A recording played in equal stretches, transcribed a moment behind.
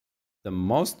The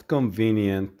most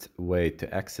convenient way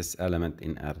to access element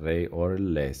in array or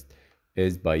list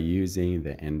is by using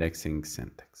the indexing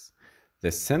syntax.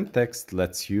 The syntax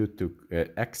lets you to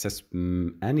access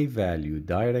any value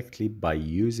directly by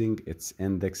using its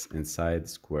index inside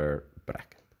square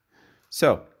bracket.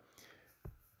 So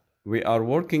we are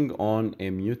working on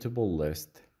a mutable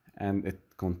list and it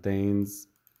contains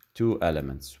two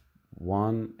elements,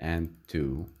 1 and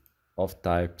 2 of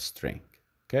type string.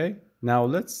 Okay, now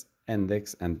let's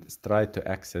index and try to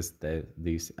access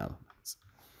these elements.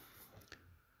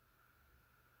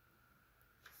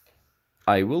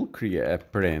 I will create a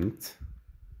print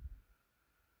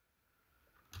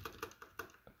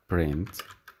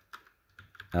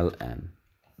ln.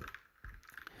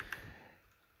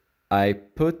 I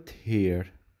put here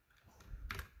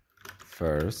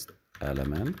first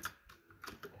element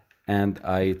and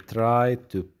I try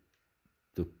to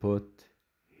put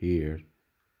here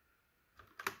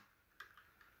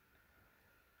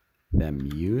the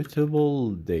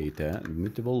mutable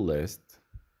list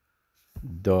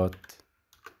dot,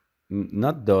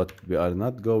 not dot, we are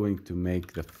not going to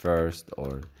make the first,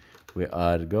 or we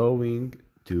are going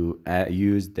to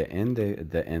use the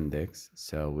index.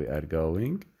 So we are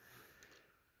going,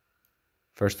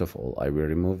 first of all, I will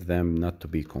remove them not to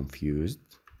be confused,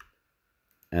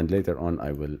 and later on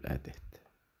I will add it.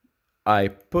 I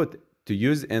put, to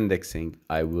use indexing,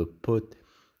 I will put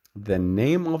the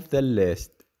name of the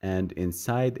list and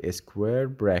inside a square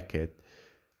bracket,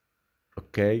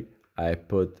 okay, I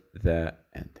put the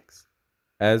index.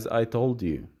 As I told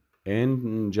you,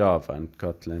 in Java and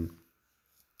Kotlin,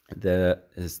 the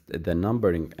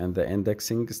numbering and the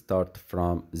indexing start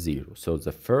from 0. So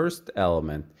the first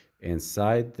element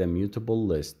inside the mutable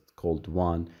list called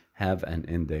 1 have an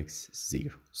index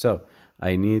 0. So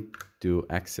I need to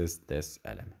access this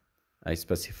element. I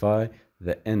specify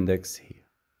the index here.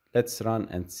 Let's run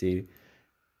and see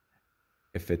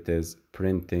if it is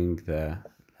printing the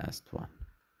last one.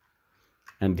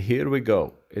 And here we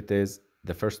go. It is,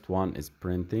 the first one is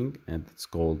printing and it's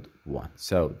called 1.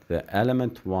 So the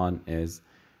element 1 is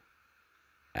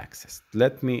accessed.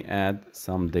 Let me add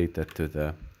some data to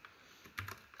the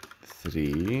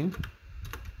 3.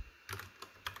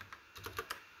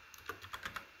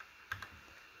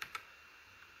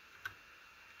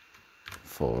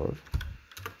 4.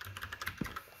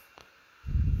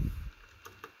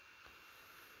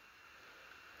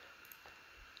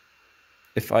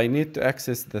 If I need to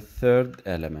access the third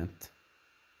element,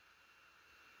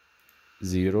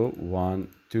 0, 1,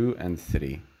 2, and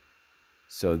 3.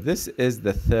 So this is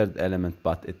the third element,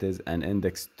 but it is an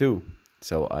index 2.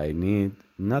 So I need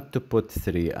not to put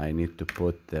 3, I need to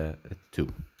put the 2.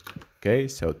 Okay,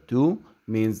 so 2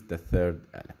 means the third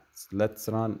element. Let's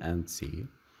run and see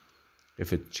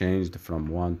if it changed from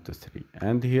 1 to 3.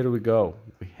 And here we go,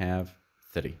 we have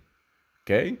 3.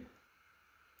 Okay,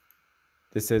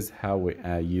 this is how we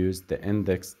use the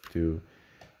index to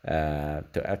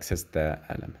access the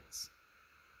elements.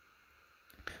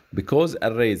 Because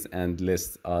arrays and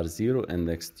lists are 0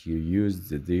 indexed, you use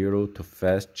the 0 to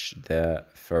fetch the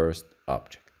first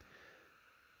object.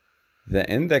 The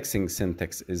indexing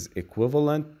syntax is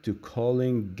equivalent to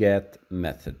calling get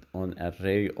method on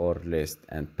array or list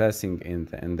and passing in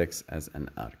the index as an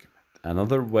argument.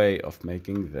 Another way of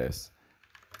making this,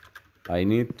 I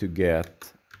need to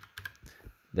get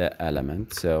the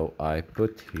element, so I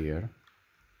put here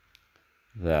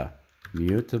the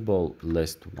mutable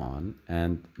list 1,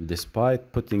 and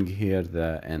despite putting here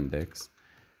the index,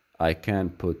 I can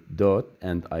put dot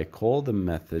and I call the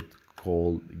method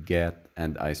called get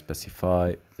and I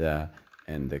specify the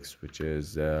index, which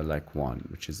is like 1,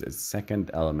 which is a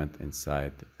second element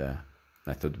inside the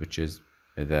method, which is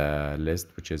the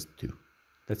list, which is 2.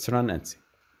 Let's run and see.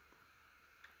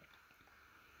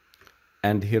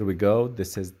 And here we go.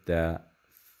 This is the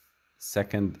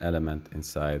second element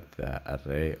inside the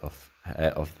array of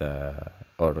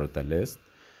the list,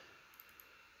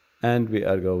 and we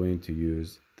are going to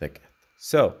use the get.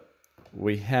 So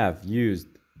we have used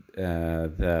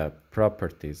the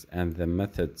properties and the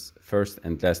methods first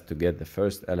and last to get the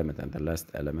first element and the last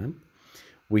element.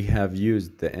 We have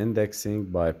used the indexing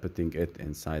by putting it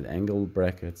inside angle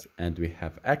brackets, and we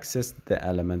have accessed the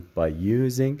element by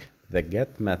using the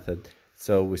get method.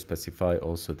 So we specify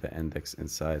also the index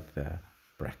inside the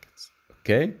brackets.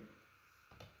 Okay,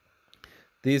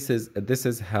 this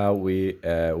is how we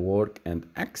work and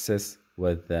access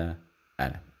with the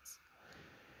elements.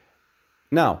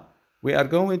 Now we are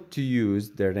going to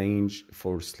use the range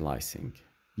for slicing.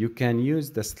 You can use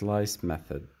the slice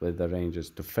method with the ranges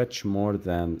to fetch more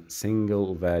than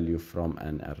single value from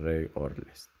an array or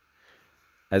list.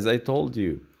 As I told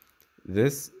you,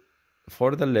 this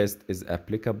for the list is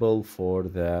applicable for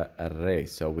the array,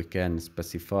 so we can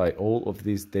specify all of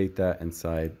these data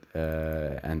inside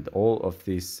and all of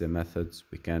these methods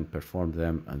we can perform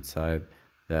them inside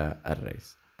the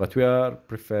arrays, but we are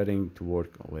preferring to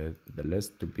work with the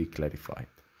list to be clarified.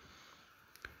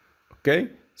 Okay,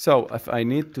 so if I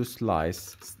need to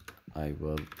slice, I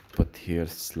will put here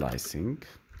slicing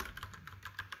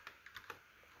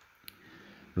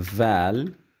val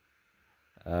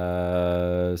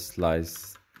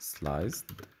sliced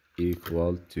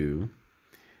equal to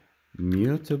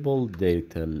mutable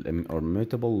data or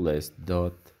mutable list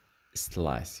dot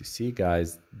slice. You see,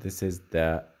 guys, this is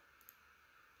the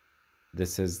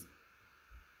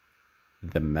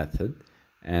method,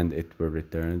 and it will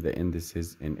return the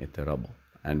indices in iterable,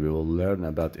 and we will learn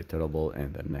about iterable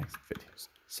in the next videos.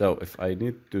 So if I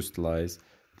need to slice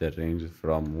the range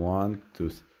from 1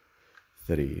 to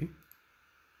 3,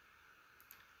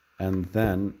 and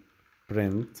then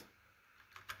print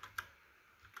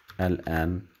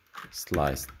ln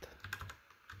sliced.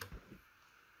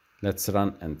 Let's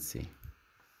run and see.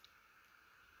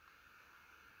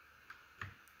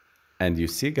 And you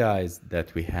see, guys,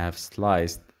 that we have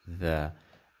sliced the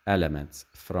elements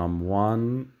from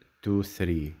 1 to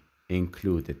 3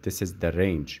 included. This is the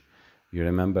range. You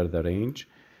remember the range?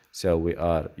 So we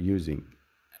are using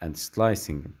and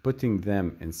slicing, putting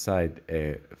them inside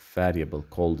a variable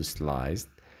called sliced,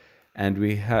 and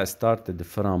we have started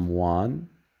from 1,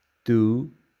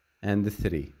 2, and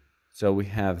 3. So we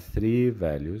have 3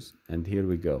 values, and here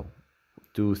we go,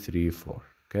 2, 3, 4.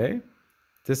 Okay,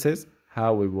 this is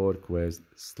how we work with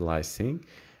slicing,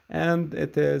 and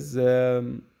it is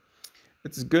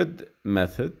it's good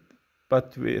method,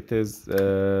 but it is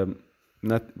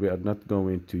we are not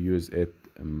going to use it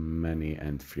many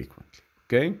and frequently.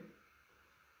 Okay,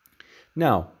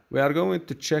 now we are going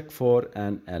to check for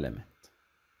an element.